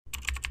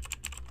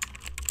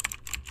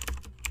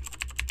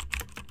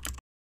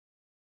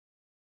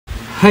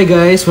Hi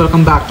guys!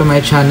 Welcome back to my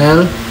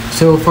channel.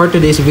 So for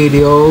today's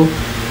video,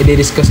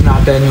 i-discuss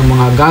natin yung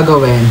mga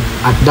gagawin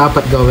at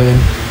dapat gawin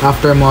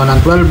after mo ng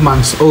 12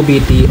 months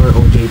OBT or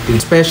OJT.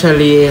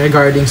 Especially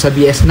regarding sa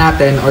BS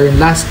natin or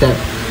yung last step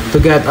to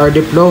get our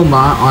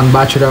diploma on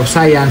Bachelor of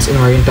Science in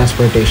Marine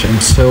Transportation.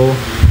 So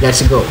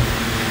let's go!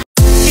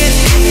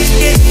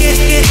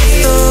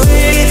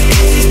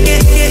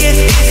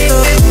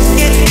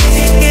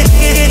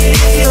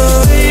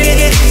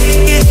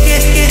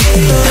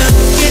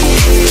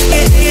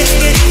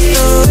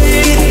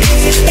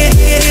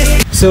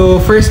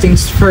 So first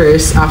things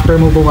first, after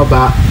mo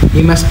bumaba,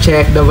 you must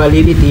check the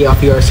validity of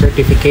your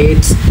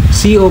certificates,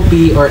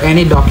 COP, or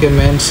any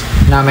documents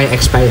na may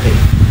expiry.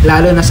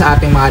 Lalo na sa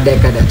ating mga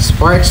decadents.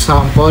 For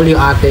example, yung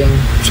ating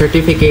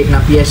certificate ng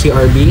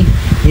PSCRB,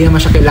 hindi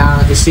naman siya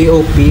kailangan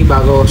i-COP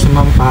bago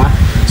sumampa.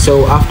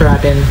 So after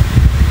natin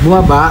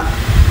bumaba,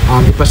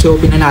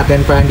 ipa-COP na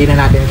natin para hindi na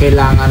natin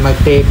kailangan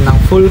mag-take ng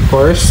full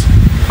course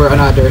for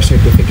another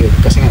certificate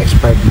kasi nga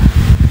expired na.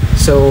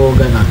 So,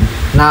 ganon.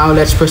 Now,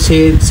 let's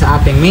proceed sa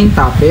ating main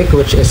topic,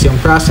 which is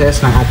yung process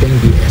ng ating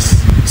BS.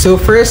 So,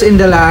 first in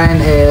the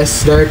line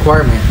is the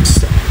requirements.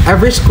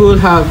 Every school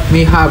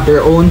may have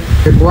their own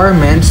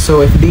requirements.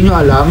 So, if di nyo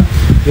alam,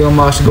 you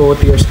must go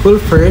to your school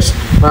first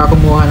para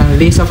kumuha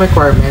ng list of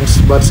requirements.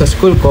 But sa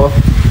school ko,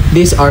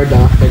 these are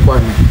the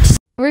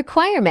requirements.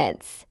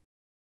 Requirements.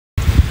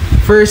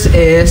 First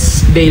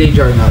is daily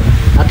journal.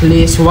 At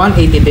least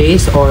 180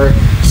 days or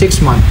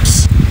 6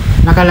 months.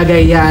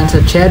 Nakalagay yan sa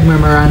CHED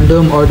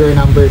Memorandum Order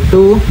Number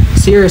 2,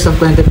 Series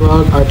of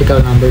 2012, Article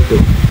Number 2.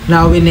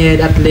 Now, we need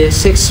at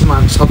least 6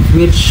 months of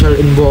which shall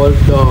involve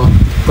the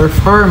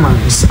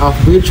performance of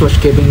bridge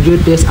watchkeeping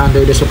duties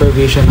under the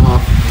supervision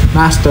of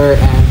Master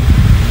and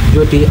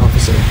Duty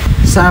Officer.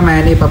 Sa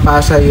amin,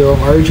 ipapasa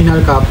yung original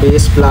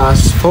copies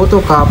plus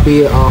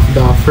photocopy of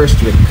the first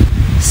week.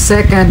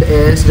 Second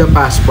is the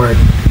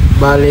passport.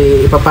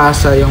 Bali,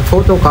 ipapasa yung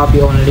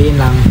photocopy only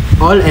ng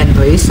all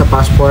entries sa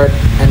passport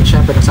and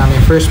syempre kasama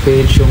yung first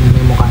page yung may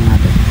mukha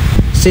natin.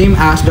 Same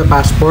as the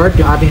passport,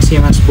 yung ating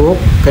Siemens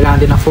book,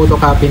 kailangan din ng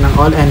photocopy ng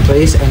all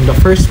entries and the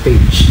first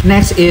page.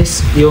 Next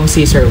is yung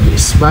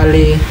C-Service.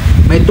 Bali,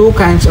 may 2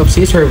 kinds of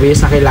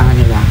C-Service na kailangan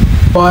nila.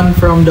 One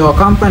from the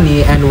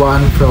company and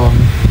one from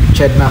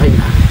CHED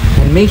Marina.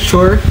 And make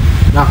sure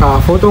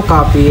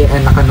naka-photocopy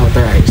and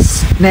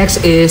naka-notarize.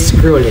 Next is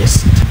crew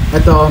list.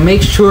 Ito,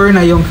 make sure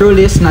na yung crew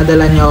list na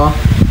dala nyo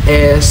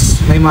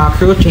is may mga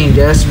crew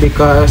changes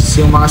because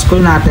yung mga school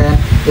natin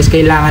is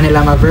kailangan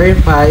nila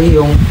ma-verify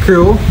yung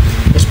crew,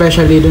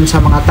 especially dun sa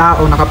mga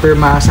tao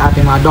nakapirma sa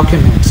ating mga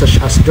documents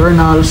such as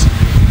journals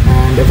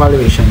and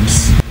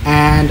evaluations.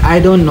 And I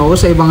don't know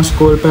sa ibang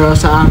school pero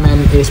sa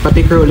amin is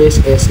pati crew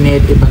list is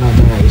need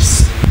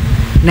ipanotarize.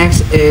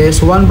 Next is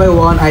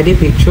 1x1 ID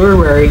picture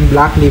wearing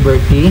black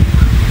Liberty.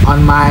 On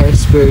my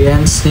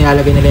experience,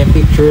 nilalagay nila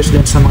yung pictures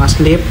dun sa mga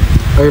slip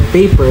or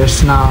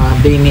papers na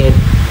they need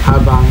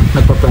habang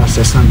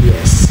nagpa-process ng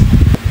BS.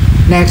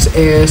 Next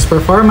is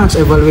performance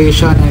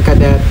evaluation and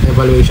cadet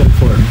evaluation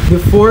form.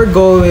 Before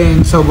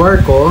going sa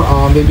barko,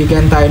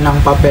 bibigyan tayo ng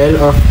papel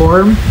or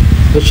form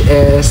which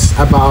is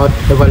about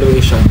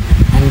evaluation.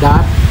 And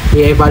that,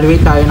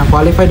 i-evaluate tayo ng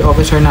qualified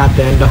officer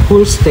natin the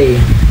whole stay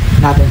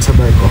natin sa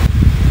barko.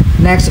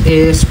 Next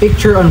is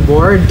picture on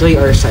board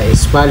 3R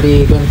size.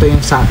 Bali, ganito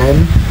yung sa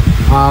akin.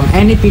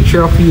 Any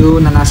picture of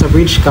you na nasa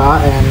bridge ka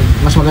and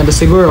mas maganda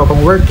siguro kung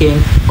working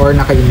or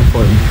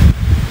naka-uniform.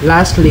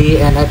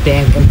 Lastly, and I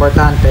think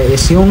importante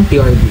is yung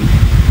TRB.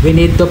 We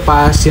need to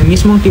pass yung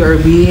mismong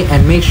TRB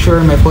and make sure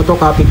may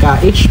photocopy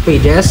ka each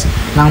pages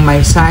ng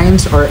may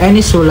signs or any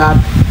sulat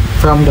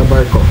from the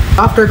barko.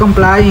 After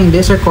complying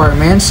these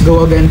requirements,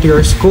 go again to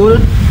your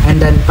school and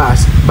then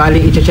pass.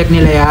 Bali, i-check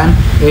nila yan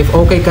if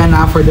okay ka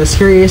na for the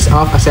series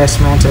of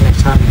assessments and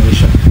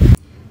examination.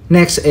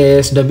 Next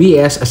is the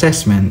BS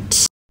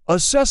assessments.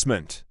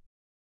 Assessment.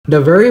 The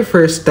very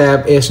first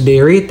step is the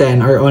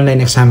written or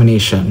online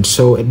examination.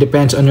 So, it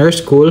depends on your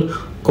school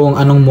kung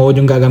anong mode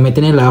yung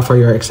gagamitin nila for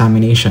your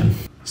examination.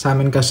 Sa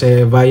amin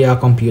kasi via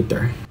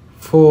computer.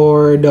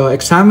 For the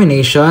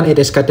examination, it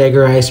is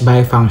categorized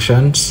by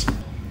functions.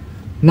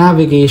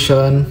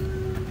 Navigation,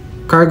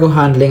 cargo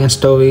handling and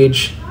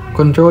stowage,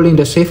 controlling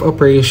the safe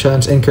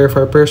operations and care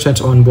for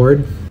persons on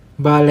board.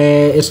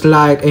 Bale, it's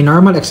like a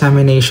normal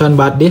examination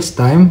but this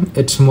time,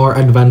 it's more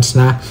advanced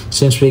na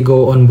since we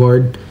go on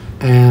board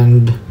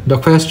and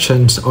the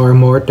questions are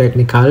more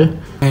technical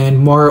and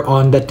more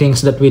on the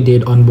things that we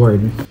did on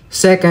board.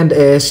 Second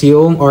is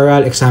yung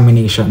oral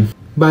examination.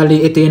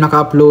 Bali, ito yung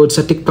naka-upload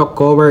sa TikTok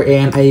ko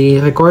wherein I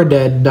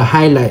recorded the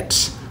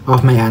highlights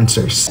of my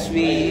answers.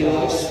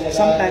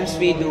 Sometimes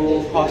we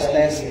do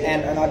hostess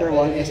and another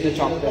one is the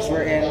chalk test.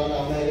 Wherein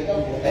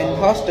in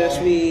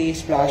hostess we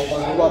splash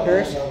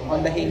waters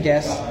on the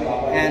hinges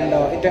and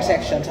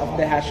intersections of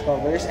the hatch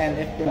covers, and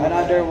if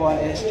another one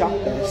is chalk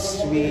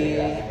test,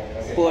 we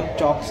put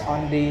chalks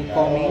on the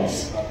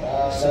combings.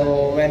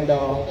 So when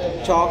the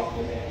chalk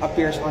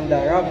appears on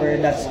the rubber,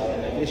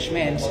 which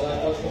means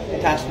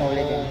it has no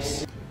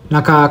leakage.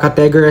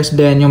 Naka-categorize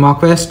din yung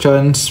mga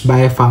questions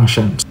by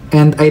functions.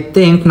 And I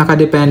think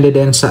nakadepende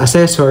din sa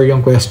assessor yung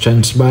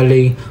questions.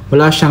 Bali,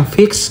 wala siyang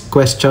fixed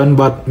question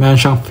but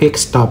meron siyang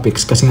fixed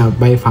topics kasi nga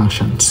by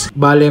functions.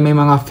 Bali, may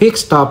mga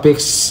fixed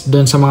topics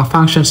dun sa mga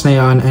functions na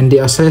yon, and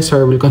the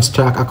assessor will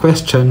construct a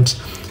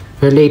questions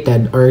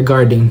related or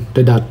regarding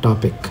to that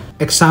topic.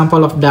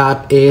 Example of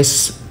that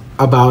is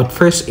about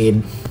first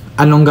aid.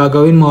 Anong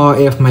gagawin mo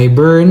if may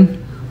burn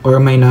or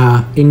may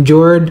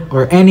na-injured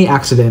or any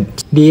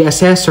accident? The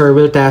assessor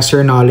will test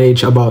your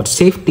knowledge about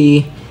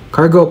safety,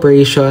 cargo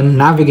operation,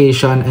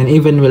 navigation, and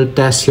even will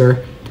test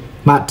your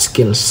math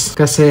skills.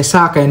 Kasi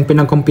sa akin,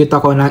 pinag-compute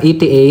ako ng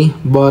ETA,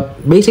 but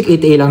basic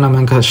ETA lang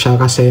naman siya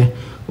kasi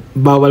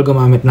bawal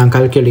gumamit ng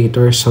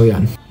calculator, so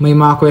yan. May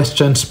mga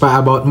questions pa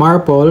about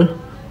MARPOL,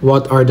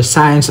 what are the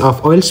signs of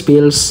oil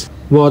spills,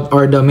 what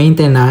are the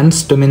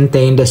maintenance to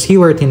maintain the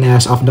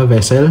seaworthiness of the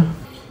vessel,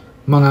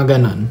 mga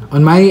ganon.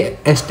 On my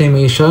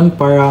estimation,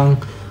 parang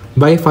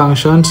by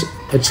functions,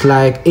 it's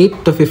like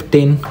 8 to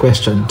 15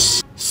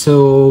 questions.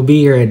 So,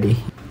 be ready.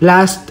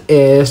 Last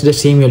is the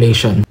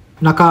simulation.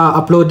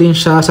 Naka-upload din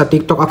siya sa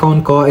TikTok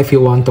account ko if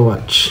you want to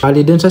watch.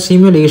 Bali dun sa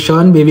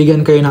simulation,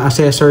 bibigyan kayo ng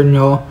assessor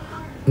nyo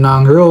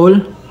ng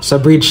role sa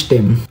bridge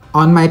team.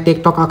 On my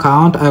TikTok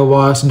account, I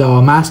was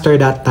the master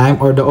that time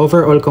or the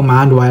overall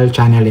command while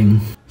channeling.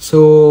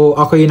 So,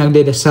 ako yung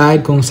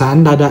nagde-decide kung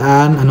saan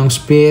dadaan, anong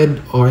speed,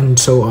 and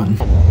so on.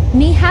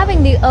 Me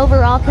having the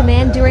overall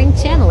command during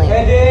channeling.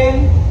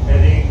 Heading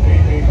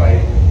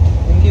 335.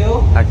 Thank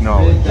you.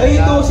 Acknowledge.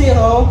 320.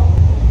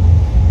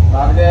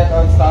 Target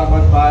on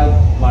starboard valve,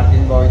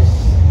 Martin boys.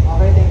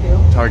 Okay, thank you.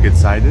 Target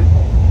sighted.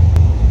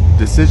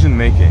 Decision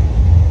making.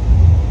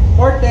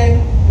 410.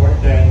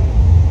 410.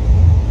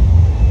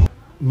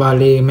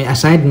 Bali, may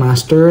assigned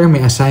master,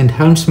 may assigned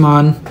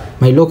helmsman,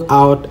 may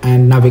lookout,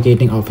 and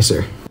navigating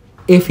officer.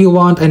 If you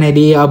want an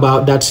idea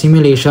about that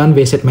simulation,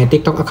 visit my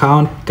TikTok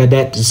account,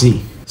 Cadet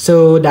Z.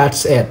 So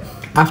that's it.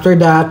 After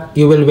that,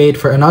 you will wait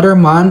for another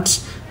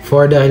month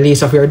for the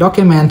release of your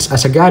documents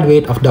as a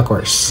graduate of the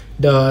course.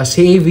 The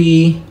CAV,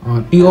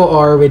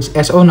 POR with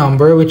SO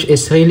number, which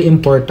is really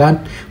important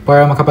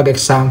para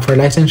makapag-exam for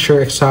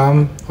licensure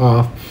exam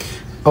of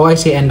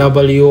OIC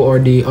NW or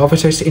the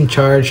officers in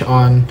charge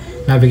on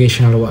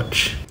navigational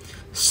watch.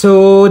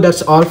 So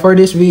that's all for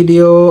this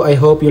video. I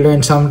hope you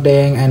learned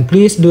something, and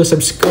please do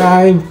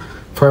subscribe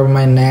for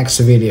my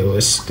next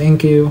videos.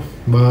 Thank you.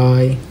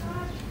 Bye.